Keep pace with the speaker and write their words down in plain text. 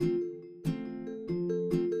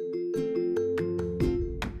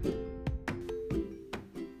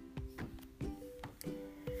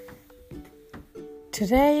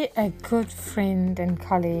Today, a good friend and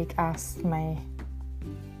colleague asked me,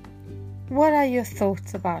 what are your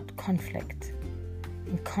thoughts about conflict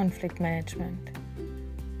and conflict management?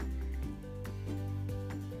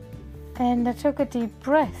 And I took a deep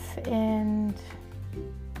breath, and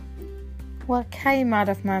what came out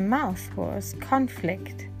of my mouth was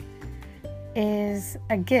conflict is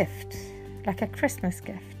a gift, like a Christmas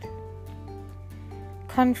gift.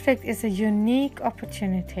 Conflict is a unique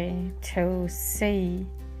opportunity to see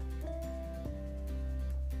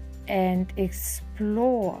and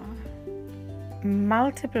explore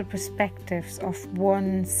multiple perspectives of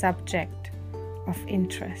one subject of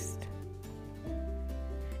interest.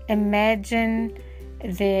 Imagine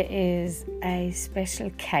there is a special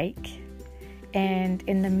cake, and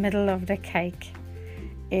in the middle of the cake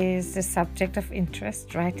is the subject of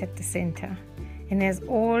interest right at the center. And there's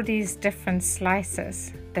all these different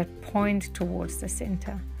slices that point towards the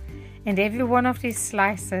center. And every one of these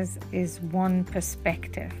slices is one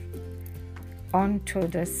perspective onto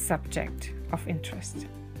the subject of interest.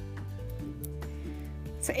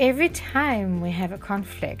 So every time we have a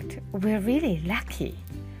conflict, we're really lucky.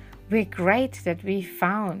 We're great that we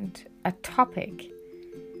found a topic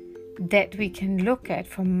that we can look at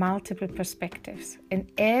from multiple perspectives.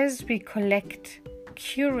 And as we collect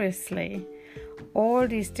curiously all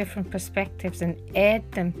these different perspectives and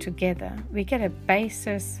add them together, we get a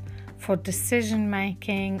basis for decision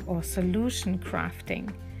making or solution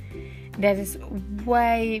crafting that is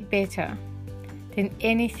way better than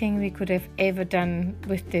anything we could have ever done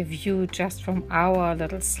with the view just from our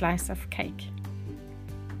little slice of cake.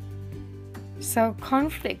 So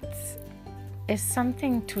conflicts is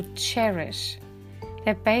something to cherish,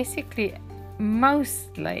 that basically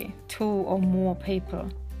mostly two or more people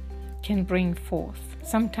can bring forth.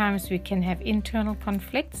 Sometimes we can have internal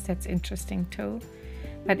conflicts, that's interesting too.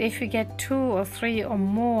 But if we get two or three or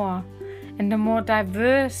more, and the more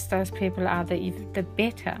diverse those people are, the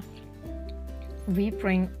better. We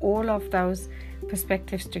bring all of those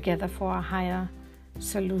perspectives together for a higher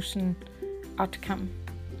solution outcome.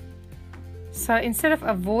 So instead of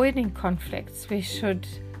avoiding conflicts, we should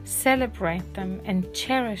celebrate them and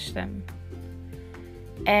cherish them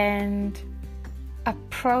and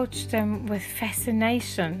approach them with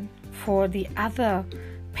fascination for the other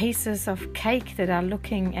pieces of cake that are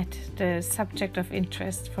looking at the subject of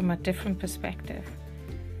interest from a different perspective,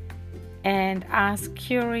 and ask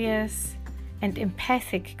curious and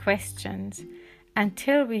empathic questions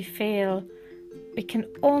until we feel we can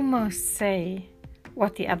almost say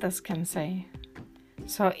what the others can say.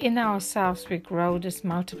 So in ourselves we grow this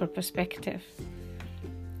multiple perspective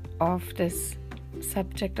of this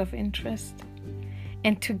subject of interest,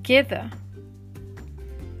 and together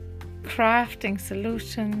crafting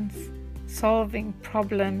solutions, solving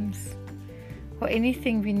problems, or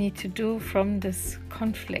anything we need to do from this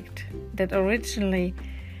conflict that originally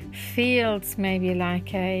feels maybe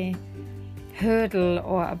like a hurdle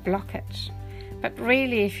or a blockage. But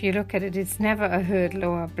really, if you look at it, it's never a hurdle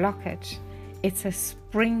or a blockage. It's a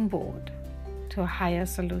springboard to higher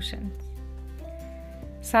solutions.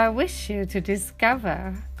 So I wish you to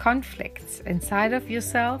discover conflicts inside of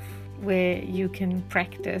yourself, where you can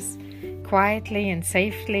practice quietly and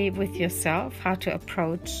safely with yourself how to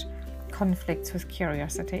approach conflicts with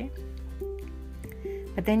curiosity.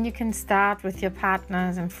 But then you can start with your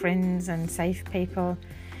partners and friends and safe people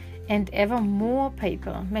and ever more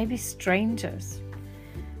people, maybe strangers,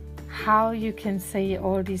 how you can see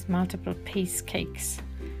all these multiple piece cake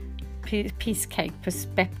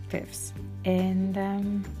perspectives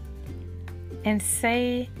and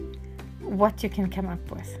say what you can come up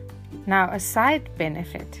with. Now, a side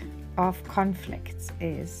benefit of conflicts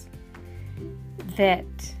is that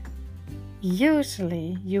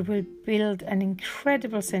usually you will build an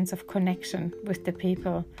incredible sense of connection with the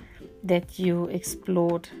people that you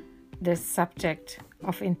explored the subject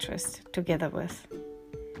of interest together with.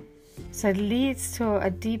 So it leads to a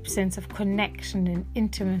deep sense of connection and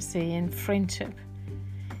intimacy and friendship.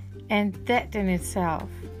 And that in itself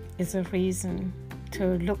is a reason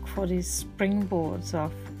to look for these springboards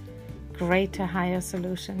of greater, higher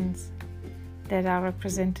solutions that are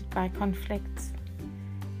represented by conflicts.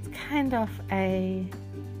 It's kind of a,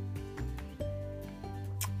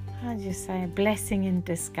 blessing in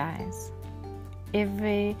disguise.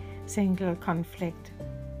 Every single conflict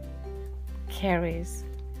carries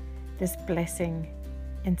this blessing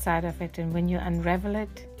inside of it, and when you unravel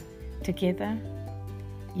it together,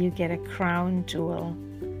 you get a crown jewel,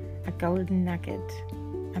 a golden nugget,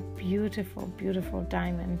 a beautiful, beautiful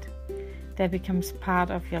diamond that becomes part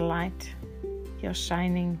of your light, your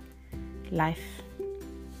shining life.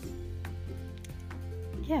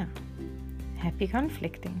 happy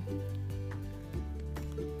conflicting.